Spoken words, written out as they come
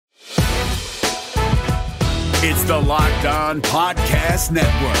It's the Locked On Podcast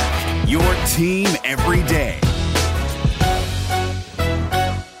Network, your team every day.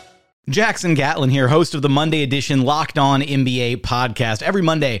 Jackson Gatlin here, host of the Monday edition Locked On NBA podcast. Every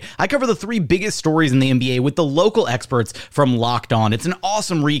Monday, I cover the three biggest stories in the NBA with the local experts from Locked On. It's an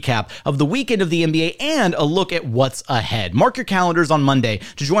awesome recap of the weekend of the NBA and a look at what's ahead. Mark your calendars on Monday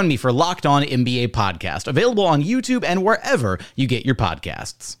to join me for Locked On NBA podcast, available on YouTube and wherever you get your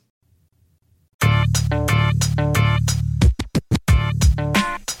podcasts.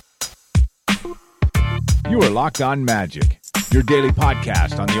 You are Locked On Magic, your daily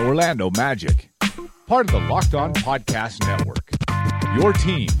podcast on the Orlando Magic. Part of the Locked On Podcast Network, your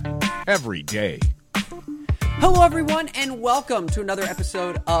team every day. Hello, everyone, and welcome to another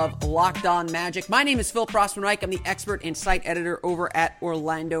episode of Locked On Magic. My name is Phil Rossman-Reich. I'm the expert and site editor over at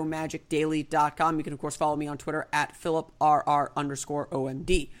OrlandoMagicDaily.com. You can, of course, follow me on Twitter at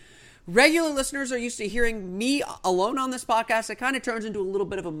PhilipRR_OMD. Regular listeners are used to hearing me alone on this podcast. It kind of turns into a little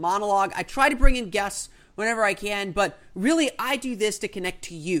bit of a monologue. I try to bring in guests whenever I can, but really I do this to connect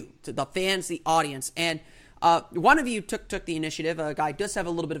to you, to the fans, the audience. And one of you took the initiative, a guy who does have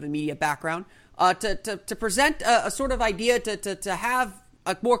a little bit of a media background, to present a sort of idea to have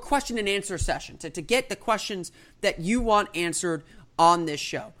a more question and answer session, to get the questions that you want answered on this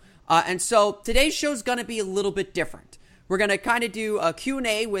show. And so today's show is going to be a little bit different. We're going to kind of do a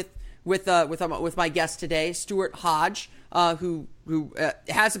Q&A with my guest today, Stuart Hodge, who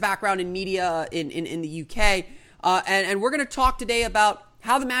has a background in media in the UK, and we're going to talk today about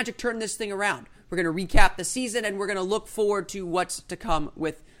how the Magic turned this thing around. We're going to recap the season, and we're going to look forward to what's to come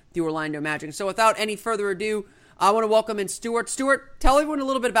with the Orlando Magic. So without any further ado, I want to welcome in Stuart. Stuart, tell everyone a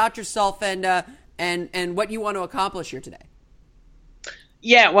little bit about yourself and what you want to accomplish here today.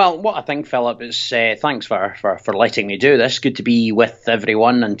 Yeah, well, what I think, Philip, is thanks for letting me do this. Good to be with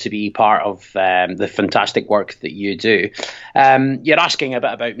everyone and to be part of the fantastic work that you do. You're asking a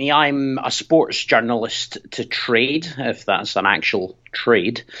bit about me. I'm a sports journalist to trade, if that's an actual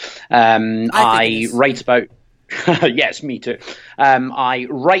trade. I write about... Yes, me too. I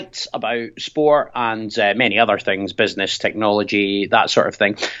write about sport and many other things, business, technology, that sort of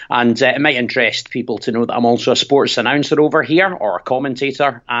thing. And it might interest people to know that I'm also a sports announcer over here, or a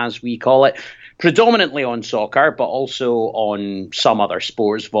commentator, as we call it. Predominantly on soccer, but also on some other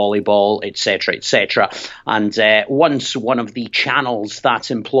sports, volleyball, etc., etc. And once one of the channels that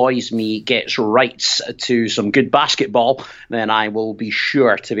employs me gets rights to some good basketball, then I will be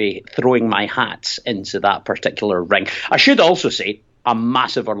sure to be throwing my hat into that particular ring. I should also say, I'm a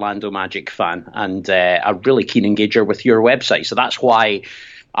massive Orlando Magic fan and a really keen engager with your website. So that's why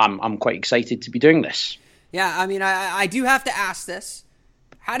I'm quite excited to be doing this. Yeah, I mean, I do have to ask this.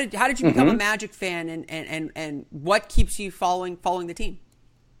 How did you become a Magic fan, and what keeps you following the team?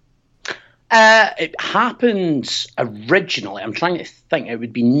 It happened originally. I'm trying to think. It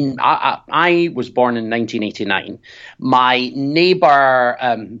would be. I was born in 1989. My neighbour,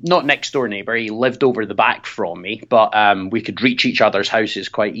 not next door neighbour, he lived over the back from me, but we could reach each other's houses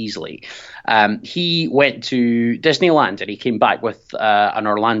quite easily. He went to Disneyland and he came back with an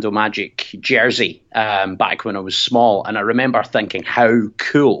Orlando Magic jersey back when I was small, and I remember thinking how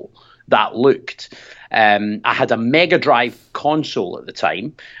cool that looked. I had a Mega Drive console at the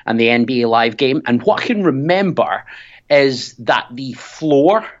time and the NBA Live game. And what I can remember is that the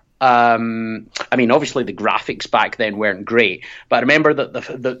floor, I mean, obviously the graphics back then weren't great, but I remember that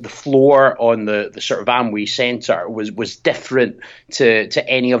the floor on the sort of Amway Center was different to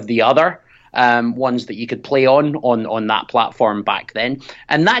any of the other ones that you could play on that platform back then.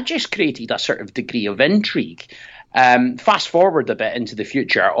 And that just created a sort of degree of intrigue. Fast forward a bit into the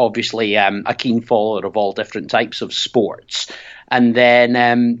future, obviously a keen follower of all different types of sports. And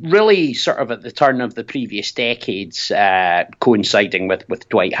then really sort of at the turn of the previous decades, coinciding with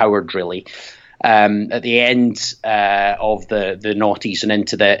Dwight Howard, really, at the end of the noughties and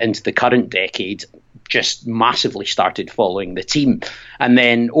into the current decade, just massively started following the team. And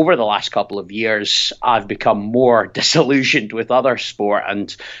then over the last couple of years, I've become more disillusioned with other sport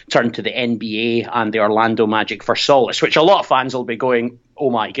and turned to the NBA and the Orlando Magic for solace, which a lot of fans will be going, oh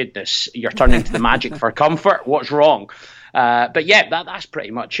my goodness, you're turning to the Magic for comfort? What's wrong? But yeah, that's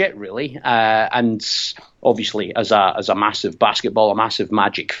pretty much it, really. And obviously, as a massive basketball, a massive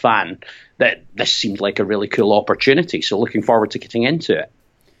Magic fan, that this seemed like a really cool opportunity. So looking forward to getting into it.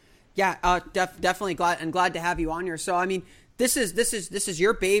 Yeah, definitely glad to have you on here. So I mean, this is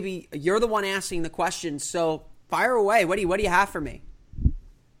your baby. You're the one asking the questions. So fire away. What do you have for me?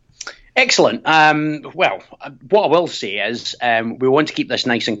 Excellent. Well, what I will say is we want to keep this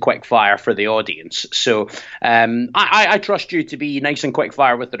nice and quick fire for the audience. So I trust you to be nice and quick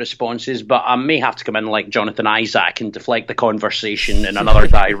fire with the responses, but I may have to come in like Jonathan Isaac and deflect the conversation in another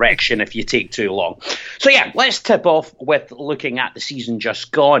direction if you take too long. So yeah, let's tip off with looking at the season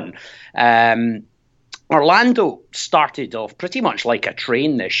just gone. Orlando started off pretty much like a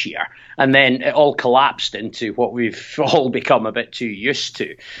train this year, and then it all collapsed into what we've all become a bit too used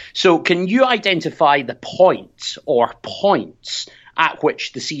to. So can you identify the points or points at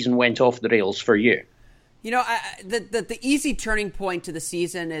which the season went off the rails for you? You know, the easy turning point to the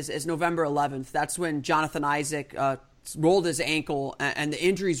season is November 11th. That's when Jonathan Isaac rolled his ankle, and the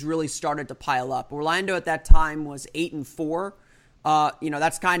injuries really started to pile up. Orlando at that time was 8-4.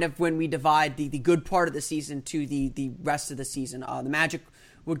 That's kind of when we divide the good part of the season to the rest of the season. The Magic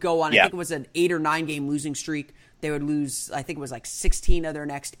would go on, I think it was an 8 or 9 game losing streak. They would lose, I think it was like 16 of their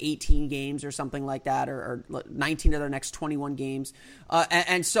next 18 games or something like that, or 19 of their next 21 games.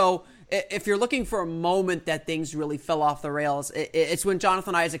 And so if you're looking for a moment that things really fell off the rails, it's when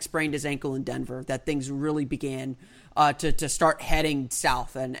Jonathan Isaac sprained his ankle in Denver that things really began to start heading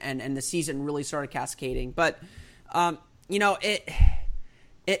south, and the season really started cascading. But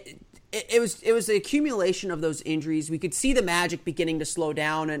it was the accumulation of those injuries. We could see the Magic beginning to slow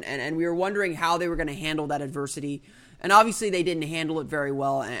down, and we were wondering how they were going to handle that adversity. And obviously they didn't handle it very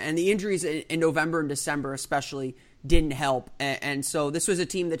well. And the injuries in November and December especially didn't help. And so this was a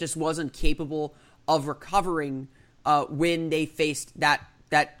team that just wasn't capable of recovering when they faced that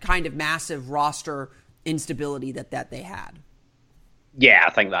kind of massive roster instability that they had. Yeah, I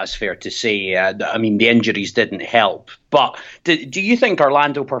think that's fair to say. The injuries didn't help. But do you think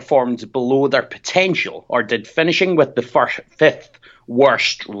Orlando performed below their potential, or did finishing with the fifth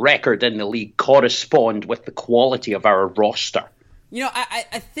worst record in the league correspond with the quality of our roster? You know,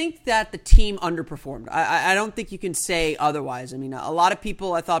 I think that the team underperformed. I don't think you can say otherwise. I mean, a lot of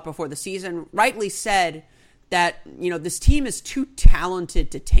people, I thought before the season, rightly said that, this team is too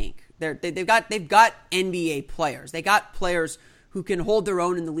talented to tank. They've got NBA players. They got players who can hold their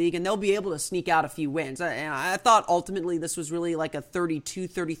own in the league, and they'll be able to sneak out a few wins. I thought ultimately this was really like a 32,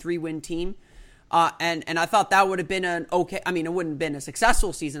 33 win team. And I thought that would have been it wouldn't have been a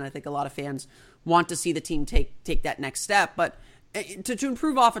successful season. I think a lot of fans want to see the team take that next step. But to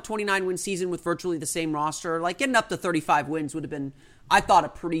improve off a 29 win season with virtually the same roster, like getting up to 35 wins would have been, I thought, a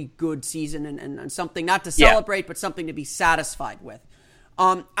pretty good season and something not to celebrate, but something to be satisfied with.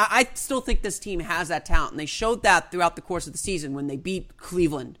 I still think this team has that talent, and they showed that throughout the course of the season when they beat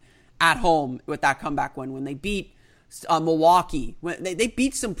Cleveland at home with that comeback win, when they beat Milwaukee. When they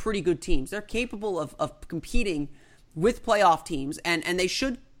beat some pretty good teams. They're capable of competing with playoff teams, and they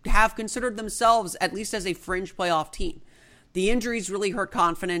should have considered themselves at least as a fringe playoff team. The injuries really hurt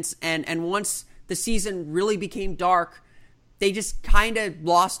confidence, and once the season really became dark, they just kind of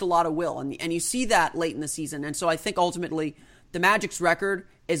lost a lot of will, and you see that late in the season. And so I think ultimately the Magic's record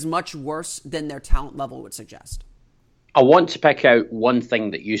is much worse than their talent level would suggest. I want to pick out one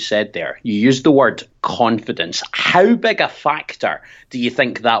thing that you said there. You used the word confidence. How big a factor do you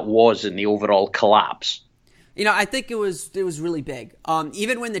think that was in the overall collapse? I think it was really big.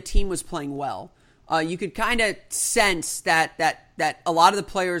 Even when the team was playing well, you could kind of sense that a lot of the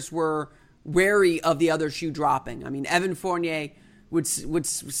players were wary of the other shoe dropping. I mean, Evan Fournier would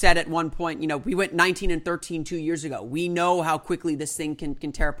said at one point, we went 19-13 2 years ago. We know how quickly this thing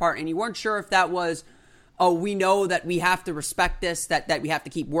can tear apart. And you weren't sure if that was, we know that we have to respect this, that we have to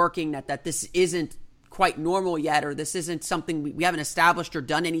keep working, that this isn't quite normal yet, or this isn't something we haven't established or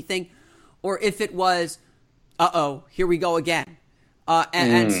done anything, or if it was, here we go again.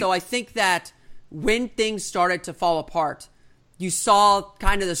 And so I think that when things started to fall apart, you saw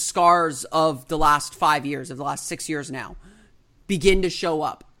kind of the scars of the last 5 years, of the last 6 years now, begin to show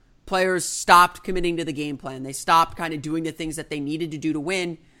up. Players stopped committing to the game plan. They stopped kind of doing the things that they needed to do to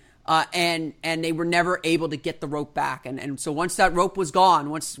win, and they were never able to get the rope back. And so once that rope was gone,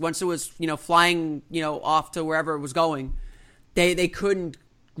 once it was flying off to wherever it was going, they couldn't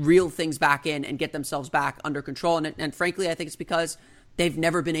reel things back in and get themselves back under control. And frankly, I think it's because they've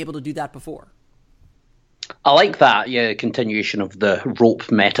never been able to do that before. I like that, continuation of the rope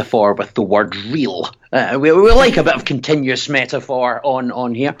metaphor with the word reel. We like a bit of continuous metaphor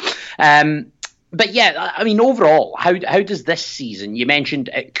on here. But yeah, I mean, overall, how does this season, you mentioned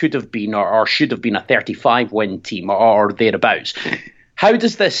it could have been or should have been a 35-win team or thereabouts. How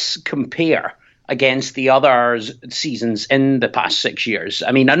does this compare against the other seasons in the past 6 years.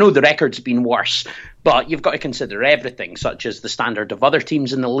 I mean, I know the record's been worse, but you've got to consider everything, such as the standard of other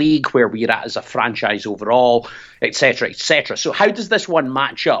teams in the league, where we're at as a franchise overall, etc., etc. So how does this one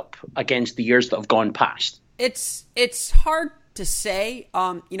match up against the years that have gone past? It's hard to say,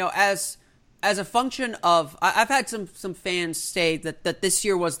 as a function of, I've had some fans say that this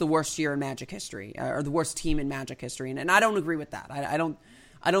year was the worst year in Magic history, or the worst team in Magic history, and I don't agree with that.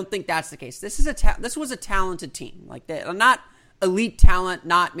 I don't think that's the case. This was a talented team, like not elite talent,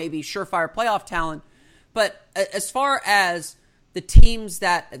 not maybe surefire playoff talent, but as far as the teams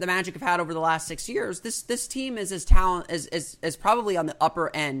that the Magic have had over the last 6 years, this team is as probably on the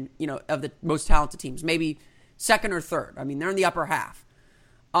upper end, of the most talented teams, maybe second or third. I mean, they're in the upper half.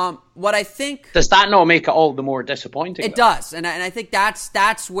 What I think, does that not make it all the more disappointing? It does, and I think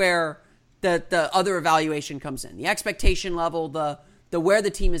that's where the other evaluation comes in, the expectation level, the where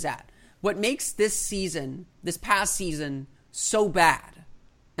the team is at. What makes this past season, so bad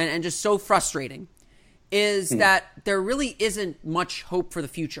and just so frustrating is that there really isn't much hope for the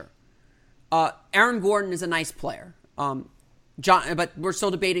future. Aaron Gordon is a nice player, but we're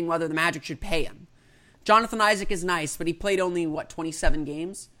still debating whether the Magic should pay him. Jonathan Isaac is nice, but he played only, 27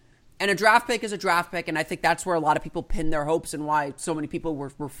 games? And a draft pick is a draft pick, and I think that's where a lot of people pin their hopes and why so many people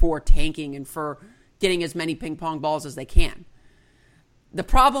were for tanking and for getting as many ping pong balls as they can. The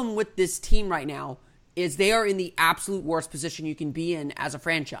problem with this team right now is they are in the absolute worst position you can be in as a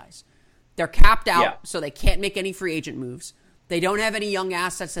franchise. They're capped out, so they can't make any free agent moves. They don't have any young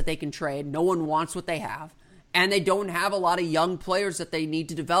assets that they can trade. No one wants what they have. And they don't have a lot of young players that they need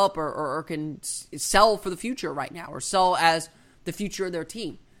to develop or can sell for the future right now, or sell as the future of their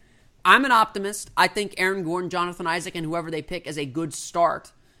team. I'm an optimist. I think Aaron Gordon, Jonathan Isaac, and whoever they pick is a good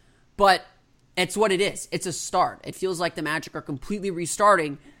start. But it's what it is. It's a start. It feels like the Magic are completely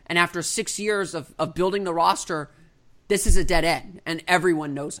restarting. And after 6 years of building the roster, this is a dead end. And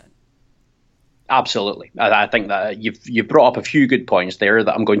everyone knows it. Absolutely. I think that you've brought up a few good points there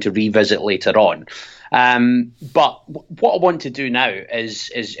that I'm going to revisit later on. But what I want to do now is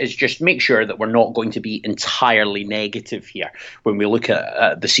just make sure that we're not going to be entirely negative here when we look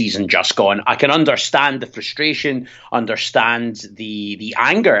at the season just gone. I can understand the frustration, understand the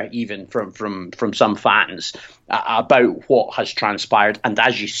anger even from some fans about what has transpired. And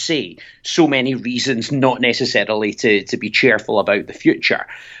as you say, so many reasons not necessarily to be cheerful about the future.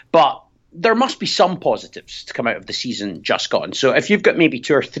 But there must be some positives to come out of the season just gone. So if you've got maybe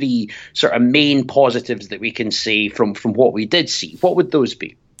 2 or 3 sort of main positives that we can say from what we did see, what would those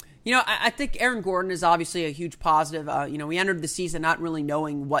be? I think Aaron Gordon is obviously a huge positive. We entered the season not really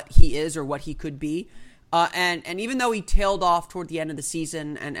knowing what he is or what he could be. And even though he tailed off toward the end of the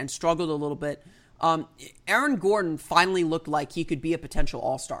season and struggled a little bit, Aaron Gordon finally looked like he could be a potential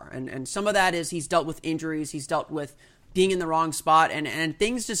all-star. And some of that is he's dealt with injuries, he's dealt with being in the wrong spot, and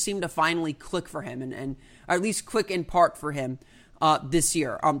things just seem to finally click for him, and or at least click in part for him this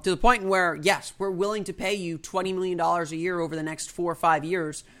year. To the point where, yes, we're willing to pay you $20 million a year over the next 4 or 5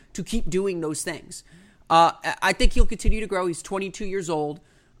 years to keep doing those things. I think he'll continue to grow. He's 22 years old,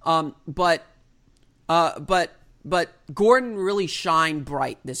 but Gordon really shined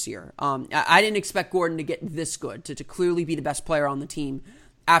bright this year. I didn't expect Gordon to get this good, to clearly be the best player on the team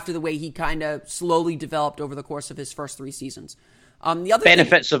after the way he kind of slowly developed over the course of his first 3 seasons. The other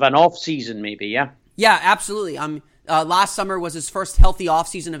benefits of an off season, maybe, yeah. Yeah, absolutely. Last summer was his first healthy off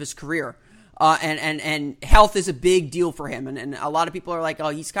season of his career, and health is a big deal for him. And a lot of people are like, oh,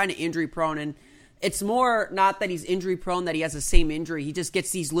 he's kind of injury prone, and it's more not that he's injury prone, that he has the same injury. He just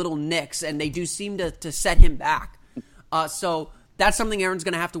gets these little nicks, and they do seem to set him back. So that's something Aaron's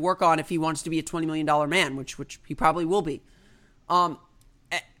going to have to work on if he wants to be a $20 million man, which he probably will be.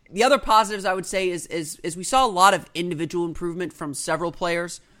 The other positives I would say is we saw a lot of individual improvement from several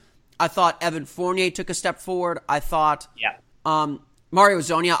players. I thought Evan Fournier took a step forward. I thought Mario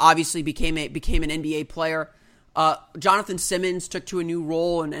Zonia obviously became an NBA player. Jonathan Simmons took to a new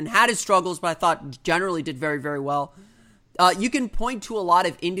role and had his struggles, but I thought generally did very, very well. You can point to a lot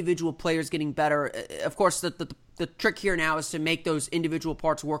of individual players getting better. Of course, the trick here now is to make those individual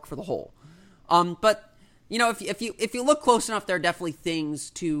parts work for the whole. But if you look close enough, there are definitely things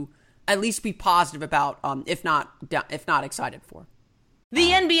to at least be positive about, if not excited for.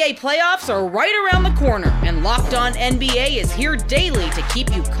 The NBA playoffs are right around the corner, and Locked On NBA is here daily to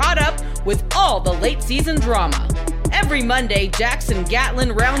keep you caught up with all the late season drama. Every Monday, Jackson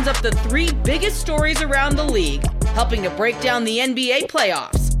Gatlin rounds up the 3 biggest stories around the league, helping to break down the NBA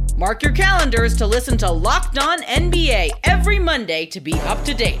playoffs. Mark your calendars to listen to Locked On NBA every Monday to be up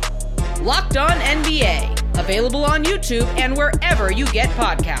to date. Locked On NBA, Available on YouTube and wherever you get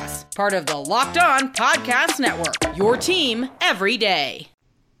podcasts. Part of the Locked On Podcast Network. Your team every day.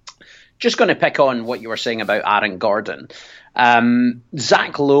 Just going to pick on what you were saying about Aaron Gordon.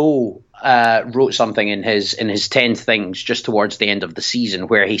 Zach Lowe wrote something in his 10 things just towards the end of the season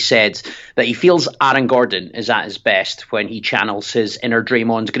where he said that he feels Aaron Gordon is at his best when he channels his inner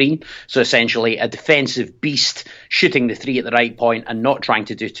Draymond Green. So essentially a defensive beast shooting the three at the right point and not trying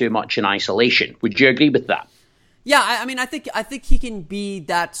to do too much in isolation. Would you agree with that? Yeah, I mean, I think he can be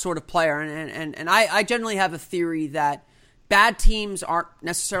that sort of player, and I generally have a theory that bad teams aren't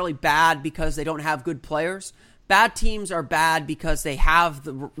necessarily bad because they don't have good players. Bad teams are bad because they have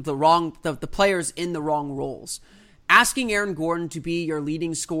the players in the wrong roles. Asking Aaron Gordon to be your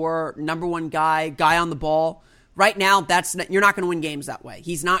leading scorer, number one guy on the ball, right now, you're not going to win games that way.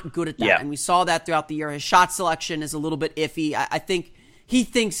 He's not good at that, and we saw that throughout the year. His shot selection is a little bit iffy. I think he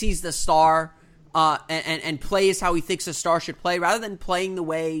thinks he's the star and plays how he thinks a star should play rather than playing the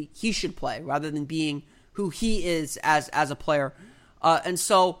way he should play, rather than being who he is as a player. And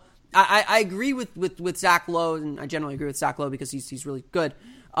so I agree with Zach Lowe, and I generally agree with Zach Lowe because he's really good.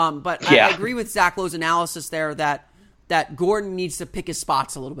 But I agree with Zach Lowe's analysis there that Gordon needs to pick his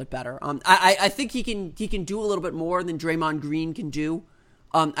spots a little bit better. I think he can do a little bit more than Draymond Green can do.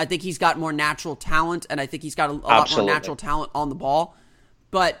 I think he's got more natural talent, and I think he's got a lot more natural talent on the ball.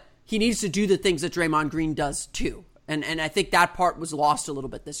 But he needs to do the things that Draymond Green does too. And I think that part was lost a little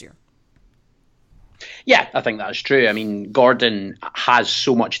bit this year. Yeah, I think that's true. I mean, Gordon has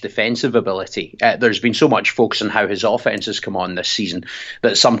so much defensive ability. There's been so much focus on how his offense has come on this season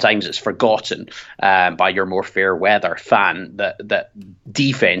that sometimes it's forgotten by your more fair weather fan that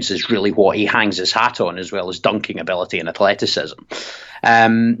defense is really what he hangs his hat on, as well as dunking ability and athleticism.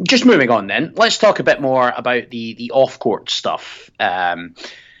 Just moving on then, let's talk a bit more about the off-court stuff.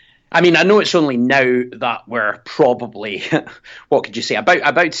 I mean, I know it's only now that we're probably, what could you say,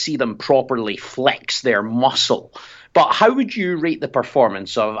 about to see them properly flex their muscle. But how would you rate the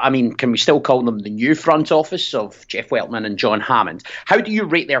performance of, I mean, can we still call them the new front office of Jeff Weltman and John Hammond? How do you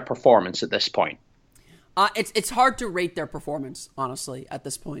rate their performance at this point? It's hard to rate their performance, honestly, at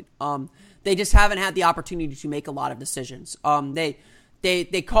this point. They just haven't had the opportunity to make a lot of decisions.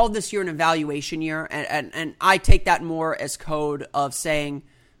 They called this year an evaluation year, and I take that more as code of saying,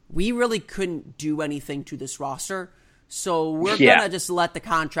 we really couldn't do anything to this roster, so we're going to just let the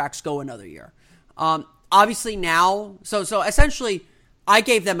contracts go another year. Obviously now, so essentially, I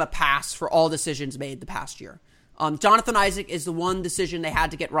gave them a pass for all decisions made the past year. Jonathan Isaac is the one decision they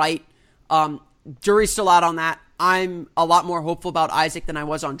had to get right. Jury's still out on that. I'm a lot more hopeful about Isaac than I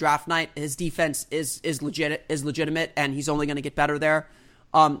was on draft night. His defense is legitimate, and he's only going to get better there.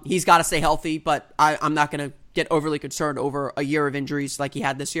 He's got to stay healthy, but I'm not going to get overly concerned over a year of injuries like he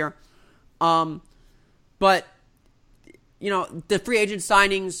had this year. But, you know, the free agent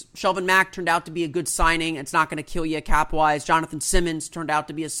signings, Shelvin Mack turned out to be a good signing. It's not going to kill you cap-wise. Jonathan Simmons turned out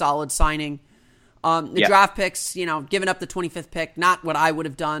to be a solid signing. The draft picks, you know, giving up the 25th pick, not what I would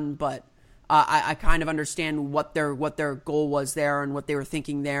have done, but I kind of understand what their goal was there and what they were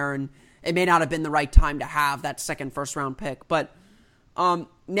thinking there, and it may not have been the right time to have that second first-round pick. But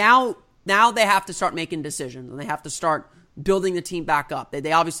now they have to start making decisions, and they have to start building the team back up.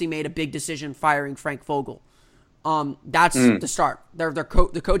 They obviously made a big decision firing Frank Vogel. That's the start.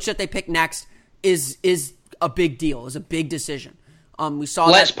 The coach that they pick next is a big deal, is a big decision. We saw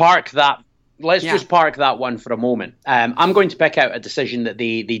Let's just park that one for a moment. I'm going to pick out a decision that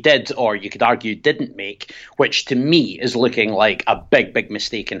they did, or you could argue didn't make, which to me is looking like a big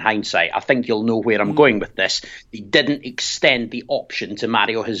mistake in hindsight. I think you'll know where I'm going with this. They didn't extend the option to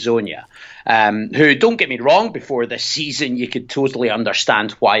Mario Hezonja, who, don't get me wrong, before this season you could totally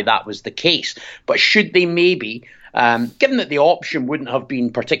understand why that was the case. But should they maybe, given that the option wouldn't have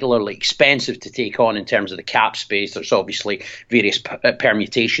been particularly expensive to take on in terms of the cap space, there's obviously various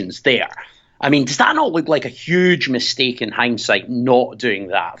permutations there. I mean, does that not look like a huge mistake in hindsight not doing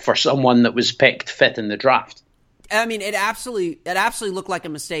that for someone that was picked fifth in the draft? I mean, it absolutely looked like a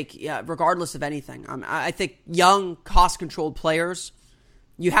mistake, regardless of anything. I think young, cost-controlled players,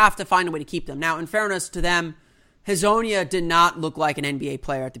 you have to find a way to keep them. Now, in fairness to them, Hezonja did not look like an NBA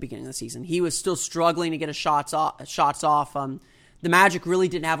player at the beginning of the season. He was still struggling to get his shots off. The Magic really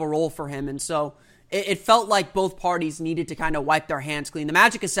didn't have a role for him, and so it felt like both parties needed to kind of wipe their hands clean. The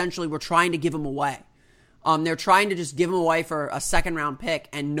Magic essentially were trying to give him away. They're trying to just give him away for a second-round pick,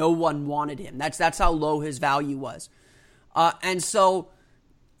 and no one wanted him. That's how low his value was. And so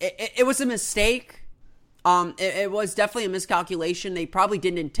it was a mistake. It was definitely a miscalculation. They probably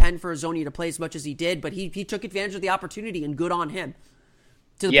didn't intend for Hezonja to play as much as he did, but he took advantage of the opportunity, and good on him.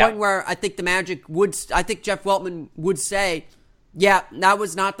 To the point where I think the Magic I think Jeff Weltman would say, yeah, that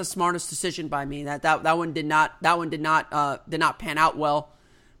was not the smartest decision by me. That one did not pan out well.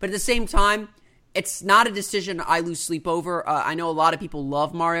 But at the same time, it's not a decision I lose sleep over. I know a lot of people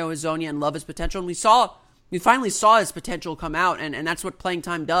love Mario Hezonja and love his potential, and we finally saw his potential come out, and that's what playing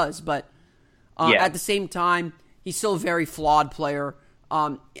time does. But at the same time, he's still a very flawed player.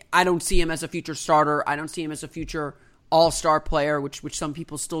 I don't see him as a future starter. I don't see him as a future all-star player, which some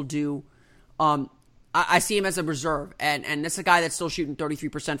people still do. I see him as a reserve, and that's a guy that's still shooting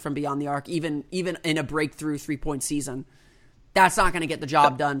 33% from beyond the arc, even in a breakthrough 3-point season. That's not going to get the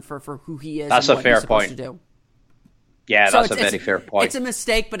job done for who he is. That's and a what fair he's supposed point. To do. Yeah, So that's a very fair point. It's a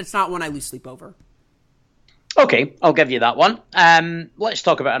mistake, but it's not one I lose sleep over. Okay, I'll give you that one. Let's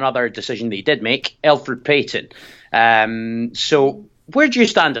talk about another decision that he did make, Elfrid Payton. So where do you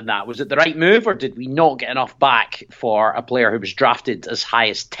stand on that? Was it the right move, or did we not get enough back for a player who was drafted as high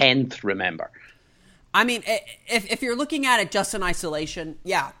as 10th, remember? I mean, if you're looking at it just in isolation,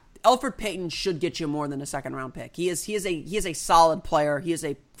 yeah, Elfrid Payton should get you more than a second-round pick. He is a solid player. He is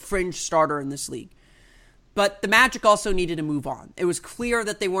a fringe starter in this league. But the Magic also needed to move on. It was clear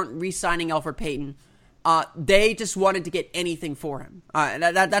that they weren't re-signing Elfrid Payton. They just wanted to get anything for him.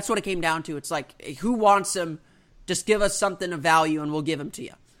 That's what it came down to. It's like, who wants him? Just give us something of value and we'll give him to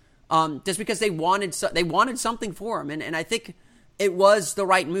you. Just because they wanted something for him. And I think it was the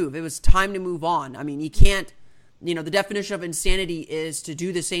right move. It was time to move on. I mean, you can't, the definition of insanity is to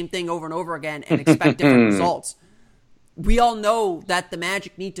do the same thing over and over again and expect different results. We all know that the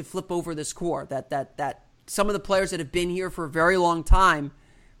Magic need to flip over this core, that some of the players that have been here for a very long time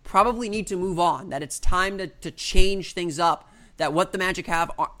probably need to move on, that it's time to change things up, that what the Magic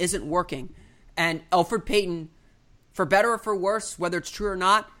have isn't working. And Elfrid Payton, for better or for worse, whether it's true or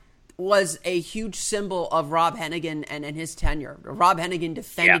not, was a huge symbol of Rob Hennigan and his tenure. Rob Hennigan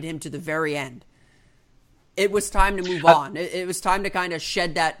defended him to the very end. It was time to move on. It was time to kind of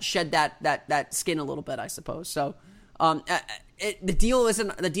shed that skin a little bit, I suppose. So the deal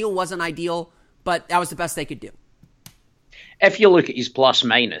wasn't ideal, but that was the best they could do. If you look at his plus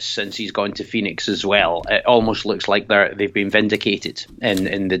minus since he's gone to Phoenix as well, it almost looks like they've been vindicated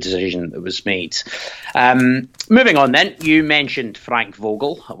in the decision that was made. Moving on then, you mentioned Frank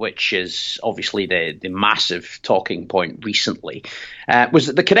Vogel, which is obviously the massive talking point recently. Was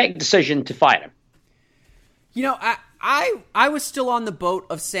it the correct decision to fire him? I was still on the boat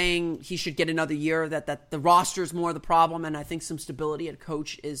of saying he should get another year, that the roster is more the problem, and I think some stability at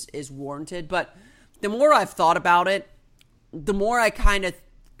coach is warranted. But the more I've thought about it, the more I kind of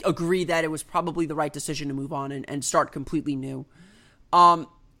agree that it was probably the right decision to move on and start completely new.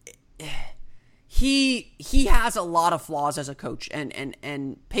 He has a lot of flaws as a coach,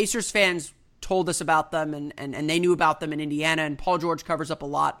 and Pacers fans told us about them, and they knew about them in Indiana, and Paul George covers up a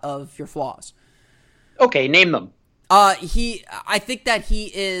lot of your flaws. Okay, name them. I think that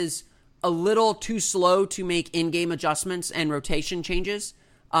he is a little too slow to make in-game adjustments and rotation changes.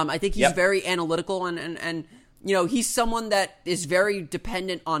 I think he's very analytical, and he's someone that is very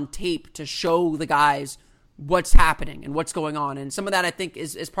dependent on tape to show the guys what's happening and what's going on. And some of that, I think,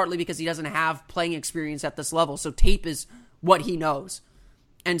 is partly because he doesn't have playing experience at this level. So tape is what he knows.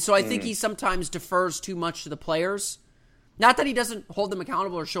 And so I think he sometimes defers too much to the players. Not that he doesn't hold them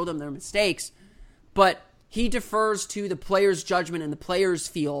accountable or show them their mistakes, but he defers to the players' judgment and the players'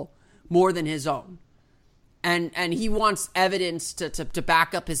 feel more than his own. And he wants evidence to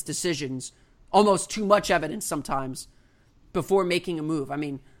back up his decisions, almost too much evidence sometimes, before making a move. I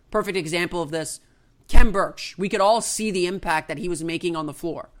mean, perfect example of this, Kem Birch. We could all see the impact that he was making on the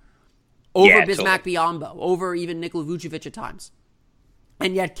floor over Bismack Biyombo, over even Nikola Vucevic at times.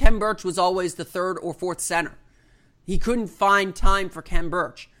 And yet Kem Birch was always the third or fourth center. He couldn't find time for Kem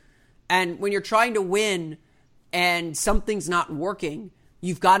Birch. And when you're trying to win and something's not working,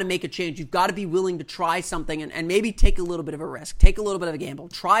 you've got to make a change. You've got to be willing to try something and maybe take a little bit of a risk, take a little bit of a gamble,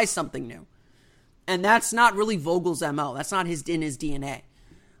 try something new. And that's not really Vogel's MO. That's not in his DNA.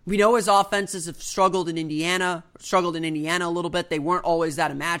 We know his offenses have struggled in Indiana a little bit. They weren't always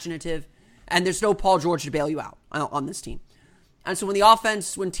that imaginative. And there's no Paul George to bail you out on this team. And so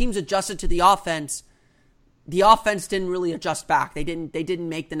when teams adjusted to the offense didn't really adjust back. They didn't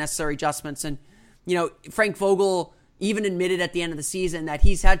make the necessary adjustments. And, Frank Vogel even admitted at the end of the season that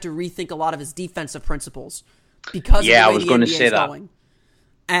he's had to rethink a lot of his defensive principles because of the way I was going to say that. Going.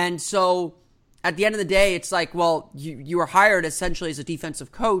 And so at the end of the day, it's like, well, you were hired essentially as a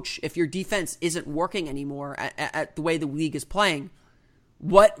defensive coach. If your defense isn't working anymore at the way the league is playing,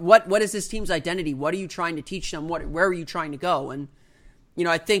 what is this team's identity? What are you trying to teach them? Where are you trying to go? And,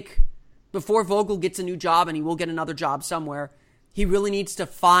 I think before Vogel gets a new job, and he will get another job somewhere, he really needs to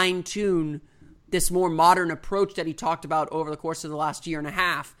fine-tune this more modern approach that he talked about over the course of the last year and a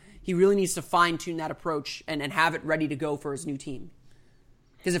half. He really needs to fine-tune that approach and have it ready to go for his new team.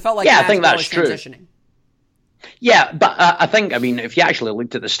 Because it felt like I think that's true. Transitioning. Yeah, but I think, if you actually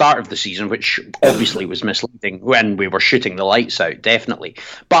looked at the start of the season, which obviously was misleading when we were shooting the lights out, definitely.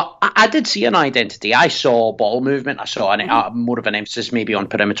 But I did see an identity. I saw ball movement. I saw more of an emphasis maybe on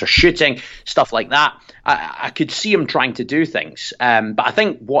perimeter shooting, stuff like that. I could see him trying to do things. But I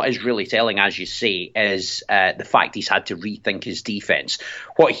think what is really telling, as you say, is the fact he's had to rethink his defense.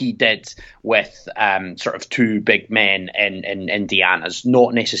 What he did with sort of two big men in Indiana is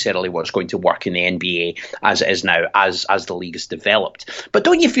not necessarily what's going to work in the NBA as it is now, as the league has developed. But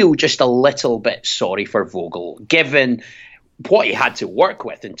don't you feel just a little bit sorry for Vogel, given what he had to work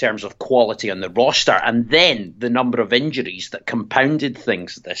with in terms of quality on the roster, and then the number of injuries that compounded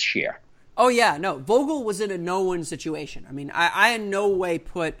things this year? Oh, yeah, no. Vogel was in a no-win situation. I in no way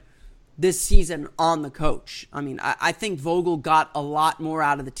put this season on the coach. I think Vogel got a lot more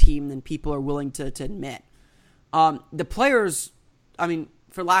out of the team than people are willing to admit. The players,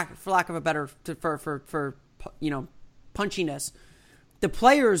 for lack of a better, for punchiness, the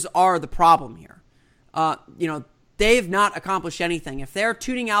players are the problem here. They've not accomplished anything. If they're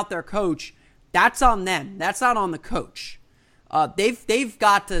tuning out their coach, that's on them. That's not on the coach. They've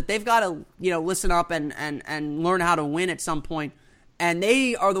got to listen up and learn how to win at some point. And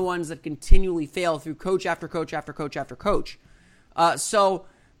they are the ones that continually fail through coach after coach after coach after coach. So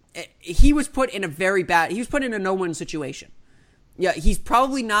he was put in a no-win situation. Yeah, he's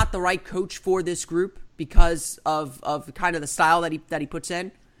probably not the right coach for this group because of kind of the style that he puts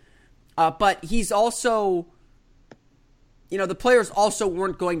in. But he's also, the players also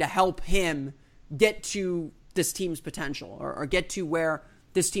weren't going to help him get to this team's potential or get to where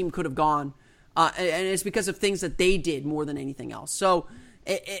this team could have gone. And it's because of things that they did more than anything else. So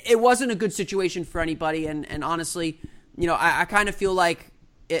it wasn't a good situation for anybody. And honestly, I kind of feel like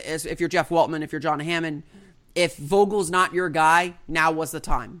if you're Jeff Weltman, if you're John Hammond, if Vogel's not your guy, now was the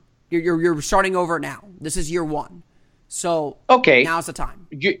time. You're starting over now. This is year one. So okay, now's the time.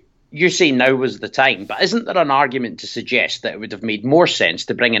 You say now was the time, but isn't there an argument to suggest that it would have made more sense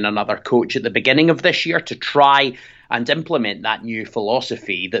to bring in another coach at the beginning of this year to try and implement that new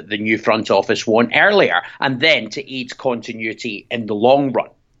philosophy that the new front office want earlier, and then to aid continuity in the long run?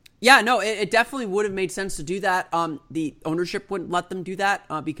 Yeah, no, it definitely would have made sense to do that. The ownership wouldn't let them do that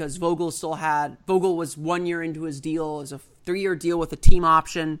because Vogel was 1 year into his deal. It was a 3-year deal with a team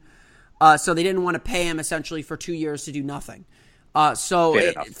option. So they didn't want to pay him essentially for 2 years to do nothing.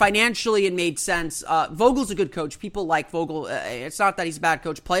 Financially, it made sense. Vogel's a good coach. People like Vogel. It's not that he's a bad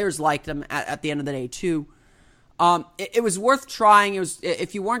coach. Players liked him at the end of the day, too. It was worth trying.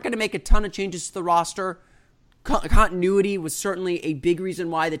 If you weren't going to make a ton of changes to the roster, continuity was certainly a big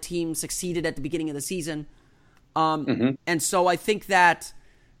reason why the team succeeded at the beginning of the season. And so I think that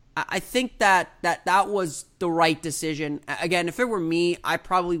was the right decision. Again, if it were me, I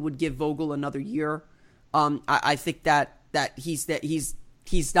probably would give Vogel another year. I think that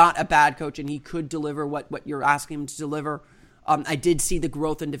he's not a bad coach and he could deliver what you're asking him to deliver. I did see the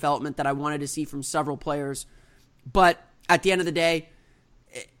growth and development that I wanted to see from several players. But at the end of the day,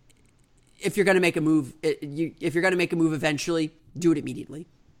 if you're going to make a move, eventually, do it immediately.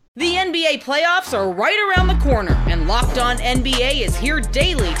 The NBA playoffs are right around the corner, and Locked On NBA is here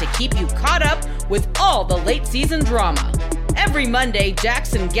daily to keep you caught up with all the late season drama. Every Monday,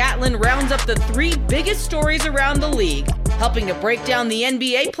 Jackson Gatlin rounds up the 3 biggest stories around the league, helping to break down the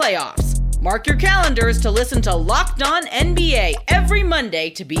NBA playoffs. Mark your calendars to listen to Locked On NBA every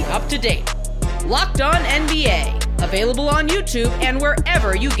Monday to be up to date. Locked On NBA, available on YouTube and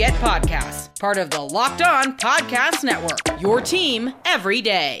wherever you get podcasts. Part of the Locked On Podcast Network, your team every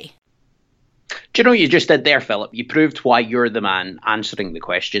day. Do you know what you just did there, Philip? You proved why you're the man answering the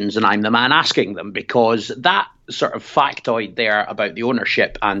questions and I'm the man asking them, because that sort of factoid there about the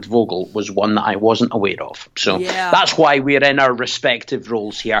ownership and Vogel was one that I wasn't aware of. So That's why we're in our respective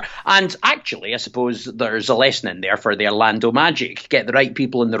roles here. And actually, I suppose there's a lesson in there for the Orlando Magic. Get the right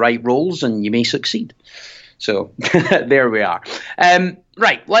people in the right roles and you may succeed. So there we are.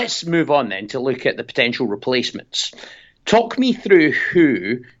 Right, let's move on then to look at the potential replacements. Talk me through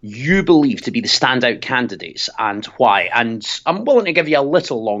who you believe to be the standout candidates and why. And I'm willing to give you a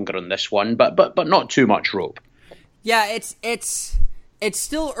little longer on this one, but not too much rope. Yeah, it's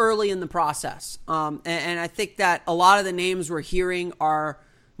still early in the process. And I think that a lot of the names we're hearing are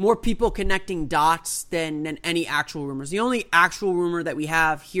more people connecting dots than any actual rumors. The only actual rumor that we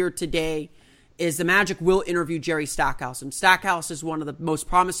have here today is the Magic will interview Jerry Stackhouse. And Stackhouse is one of the most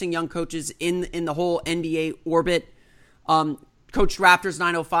promising young coaches in the whole NBA orbit. coached Raptors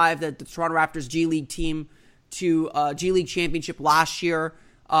 905, the Toronto Raptors G League team, to G League championship last year.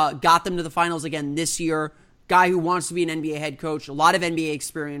 Got them to the finals again this year. Guy who wants to be an NBA head coach, a lot of NBA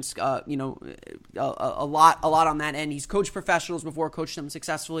experience, a lot on that end. He's coached professionals before, coached them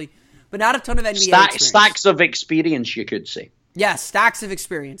successfully, but not a ton of NBA experience. Stacks of experience, you could say. Yes, stacks of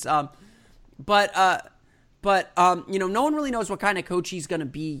experience. But no one really knows what kind of coach he's going to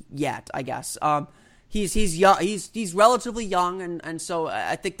be yet, I guess. He's young. He's relatively young, and so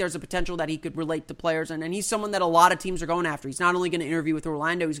I think there's a potential that he could relate to players, and he's someone that a lot of teams are going after. He's not only going to interview with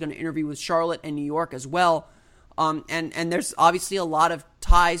Orlando, he's going to interview with Charlotte and New York as well. And there's obviously a lot of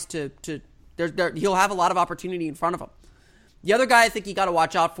ties to he'll have a lot of opportunity in front of him. The other guy I think you got to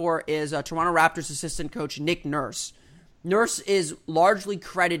watch out for is Toronto Raptors assistant coach Nick Nurse. Nurse is largely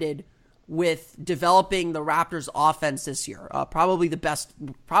credited with developing the Raptors offense this year. Probably the best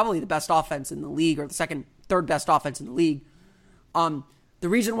offense in the league, or the third best offense in the league. The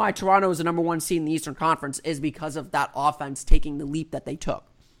reason why Toronto is the number one seed in the Eastern Conference is because of that offense taking the leap that they took.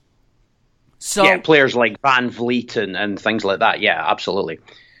 So yeah, players like Van Vliet and things like that. Yeah, absolutely.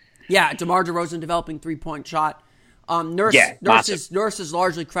 Yeah, DeMar DeRozan developing 3-point shot. Nurse is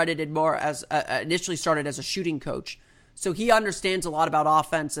largely credited more as initially started as a shooting coach. So he understands a lot about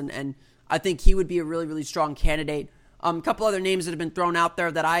offense, and I think he would be a really, really strong candidate. A couple other names that have been thrown out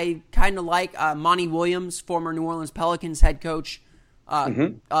there that I kind of like. Monty Williams, former New Orleans Pelicans head coach.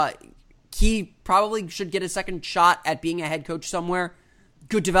 He probably should get a second shot at being a head coach somewhere.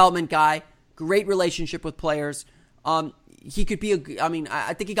 Good development guy. Great relationship with players. He could be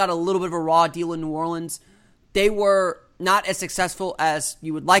I think he got a little bit of a raw deal in New Orleans. They were not as successful as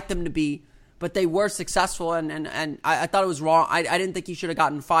you would like them to be, but they were successful, and I thought it was wrong. I didn't think he should have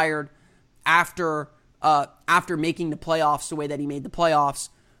gotten fired after making the playoffs the way that he made the playoffs.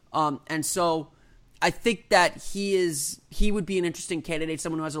 And so I think that he would be an interesting candidate,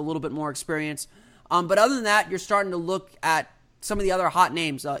 someone who has a little bit more experience. But other than that, you're starting to look at some of the other hot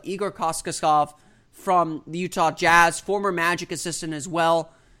names. Igor Koskosov from the Utah Jazz, former Magic assistant as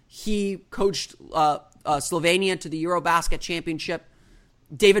well. He coached Slovenia to the Eurobasket championship.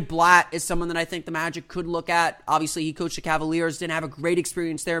 David Blatt is someone that I think the Magic could look at. Obviously, he coached the Cavaliers, didn't have a great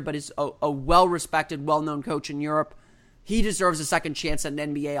experience there, but is a well-respected, well-known coach in Europe. He deserves a second chance at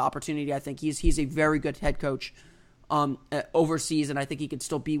an NBA opportunity. I think he's a very good head coach overseas, and I think he could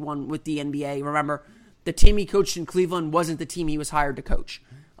still be one with the NBA. Remember, the team he coached in Cleveland wasn't the team he was hired to coach.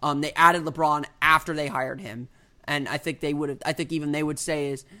 They added LeBron after they hired him, and I think they would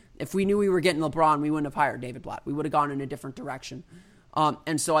say is, if we knew we were getting LeBron, we wouldn't have hired David Blatt. We would have gone in a different direction.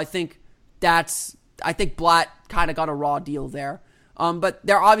 And so I think Blatt kind of got a raw deal there. But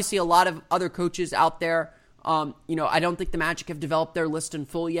there are obviously a lot of other coaches out there. I don't think the Magic have developed their list in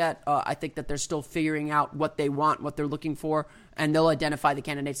full yet. I think that they're still figuring out what they want, what they're looking for, and they'll identify the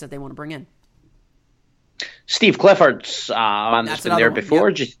candidates that they want to bring in. Steve Clifford's man that's been there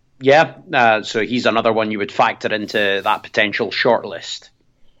before. So he's another one you would factor into that potential shortlist.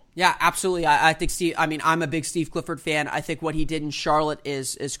 Yeah, absolutely. I think Steve. I'm a big Steve Clifford fan. I think what he did in Charlotte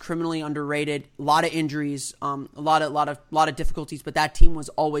is criminally underrated. A lot of injuries, a lot of difficulties, but that team was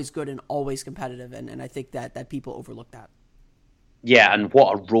always good and always competitive, and I think that people overlook that. Yeah, and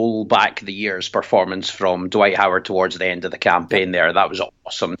what a rollback the year's performance from Dwight Howard towards the end of the campaign there. That was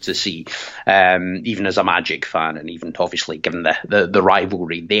awesome to see, even as a Magic fan, and even obviously given the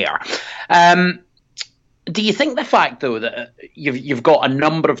rivalry there. Do you think the fact, though, that you've got a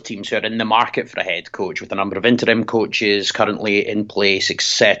number of teams who are in the market for a head coach, with a number of interim coaches currently in place,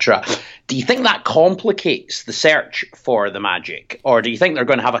 etc., do you think that complicates the search for the Magic? Or do you think they're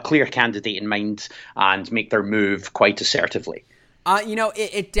going to have a clear candidate in mind and make their move quite assertively?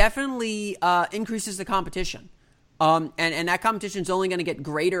 It definitely increases the competition. And that competition is only going to get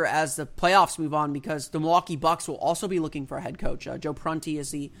greater as the playoffs move on, because the Milwaukee Bucks will also be looking for a head coach. Joe Prunty is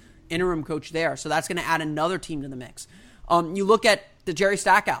the interim coach there, so that's going to add another team to the mix. You look at the Jerry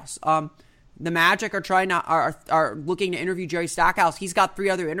Stackhouse. The Magic are looking to interview Jerry Stackhouse. He's got 3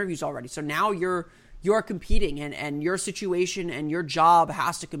 other interviews already. So now you're competing, and your situation and your job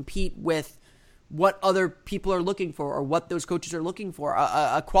has to compete with what other people are looking for, or what those coaches are looking for.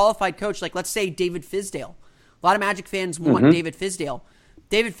 A qualified coach, like let's say David Fizdale. A lot of Magic fans want David Fizdale.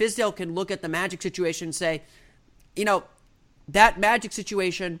 David Fizdale can look at the Magic situation and say, that Magic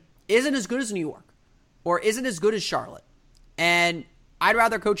situation isn't as good as New York, or isn't as good as Charlotte, and I'd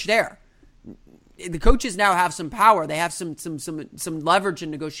rather coach there. The coaches now have some power. They have some leverage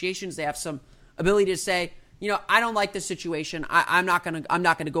in negotiations. They have some ability to say, I don't like this situation. I'm not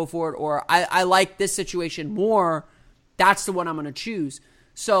gonna go for it, or I like this situation more. That's the one I'm gonna choose.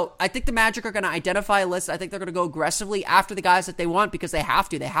 So I think the Magic are going to identify a list. I think they're going to go aggressively after the guys that they want because they have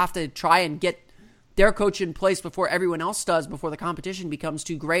to. They have to try and get their coach in place before everyone else does, before the competition becomes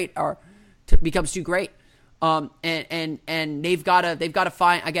too great becomes too great. And they've got to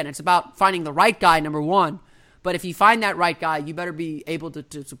find, again, it's about finding the right guy, number one. But if you find that right guy, you better be able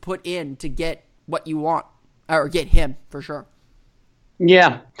to put in to get what you want, or get him for sure.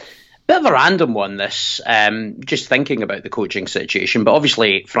 Yeah. Bit of a random one, this, just thinking about the coaching situation, but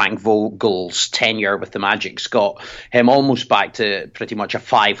obviously Frank Vogel's tenure with the Magic's got him almost back to pretty much a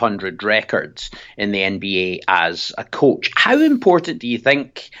 500 record in the NBA as a coach. How important do you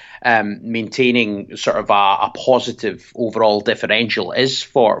think maintaining sort of a positive overall differential is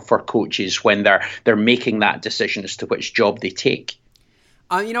for coaches when they're making that decision as to which job they take?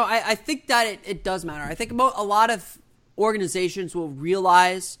 I think that it does matter. I think a lot of organizations will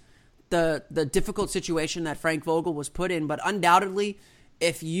realize the difficult situation that Frank Vogel was put in, but undoubtedly,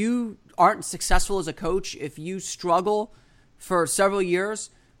 if you aren't successful as a coach, if you struggle for several years,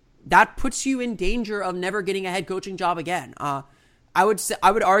 that puts you in danger of never getting a head coaching job again. I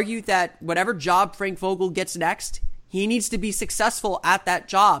would argue that whatever job Frank Vogel gets next, he needs to be successful at that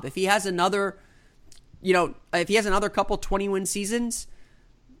job. If he has another couple 20-win seasons,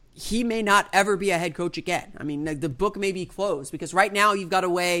 he may not ever be a head coach again. I mean, the book may be closed because right now you've got to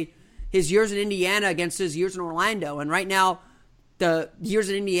weigh his years in Indiana against his years in Orlando. And right now, the years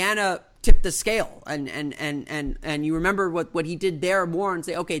in Indiana tipped the scale. And you remember what he did there more and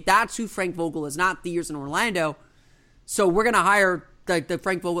say, okay, that's who Frank Vogel is, not the years in Orlando. So we're going to hire the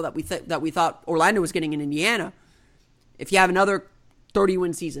Frank Vogel that we thought Orlando was getting in Indiana. If you have another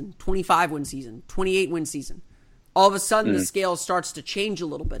 30-win season, 25-win season, 28-win season, all of a sudden the scale starts to change a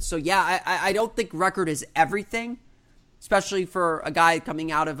little bit. So yeah, I don't think record is everything, especially for a guy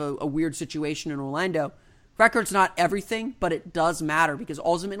coming out of a weird situation in Orlando. Record's not everything, but it does matter because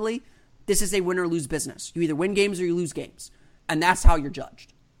ultimately, this is a win or lose business. You either win games or you lose games, and that's how you're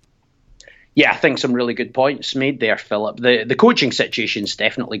judged. Yeah, I think some really good points made there, Philip. The coaching situation is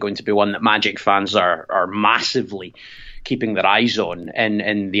definitely going to be one that Magic fans are massively keeping their eyes on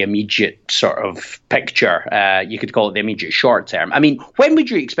in the immediate sort of picture. You could call it the immediate short term. I mean, when would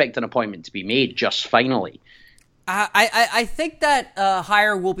you expect an appointment to be made, just finally? I think that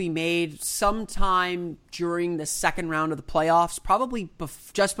hire will be made sometime during the second round of the playoffs, probably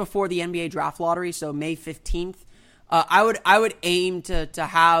just before the NBA draft lottery, so May 15th. I would aim to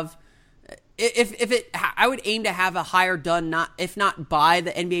have I would aim to have a hire done, if not by the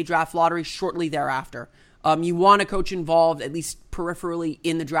NBA draft lottery, shortly thereafter. You want a coach involved, at least peripherally,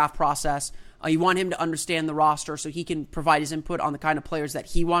 in the draft process. You want him to understand the roster so he can provide his input on the kind of players that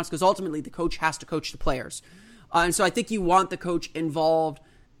he wants, because ultimately the coach has to coach the players. And so I think you want the coach involved,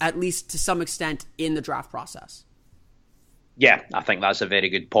 at least to some extent, in the draft process. Yeah, I think that's a very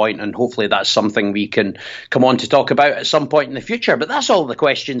good point, and hopefully that's something we can come on to talk about at some point in the future. But that's all the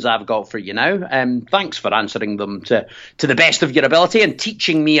questions I've got for you now. Thanks for answering them to the best of your ability and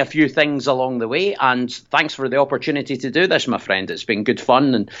teaching me a few things along the way. And thanks for the opportunity to do this, my friend. It's been good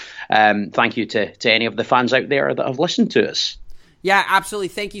fun, and thank you to any of the fans out there that have listened to us. Yeah, absolutely.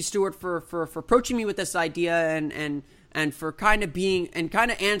 Thank you, Stuart, for approaching me with this idea and for kind of being and kind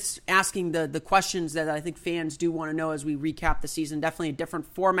of asking the questions that I think fans do want to know as we recap the season. Definitely a different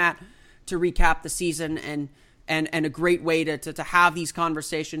format to recap the season and a great way to have these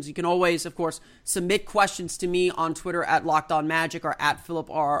conversations. You can always, of course, submit questions to me on Twitter at LockedOnMagic or at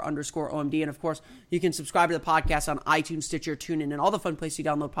PhilipR_OMD. And of course, you can subscribe to the podcast on iTunes, Stitcher, TuneIn, and all the fun places you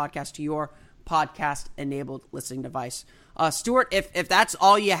download podcasts to your podcast-enabled listening device. Stuart, if that's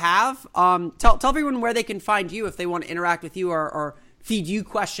all you have, tell everyone where they can find you if they want to interact with you or feed you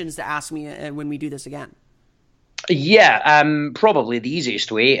questions to ask me when we do this again. Yeah, probably the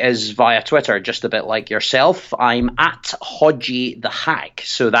easiest way is via Twitter, just a bit like yourself. I'm at Hodgie the Hack.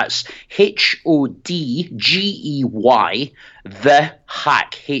 So that's HODGEY, the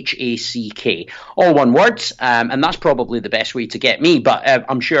Hack, HACK. All one word, and that's probably the best way to get me. But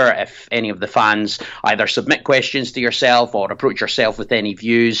I'm sure if any of the fans either submit questions to yourself or approach yourself with any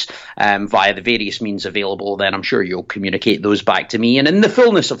views via the various means available, then I'm sure you'll communicate those back to me. And in the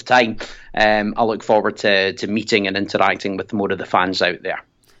fullness of time, I look forward to meeting and interacting with more of the fans out there.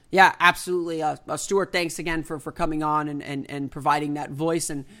 Yeah, absolutely. Stuart, thanks again for coming on and providing that voice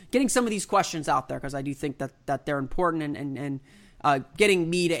and getting some of these questions out there, because I do think that they're important and getting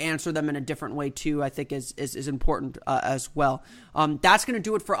me to answer them in a different way too, I think is important as well. That's going to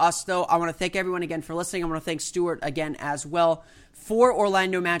do it for us, though. I want to thank everyone again for listening. I want to thank Stuart again as well. For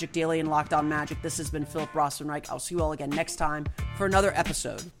Orlando Magic Daily and Locked On Magic, this has been Philip Rossman-Reich. I'll see you all again next time for another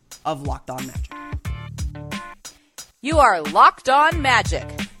episode of Locked On Magic. You are Locked On Magic,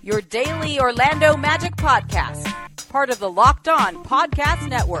 your daily Orlando Magic podcast, part of the Locked On Podcast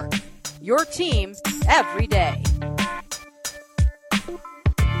Network, your team every day.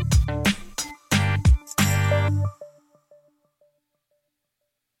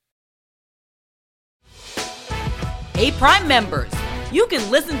 Hey, Prime members, you can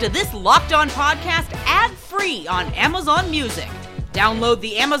listen to this Locked On podcast ad-free on Amazon Music. Download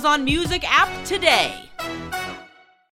the Amazon Music app today.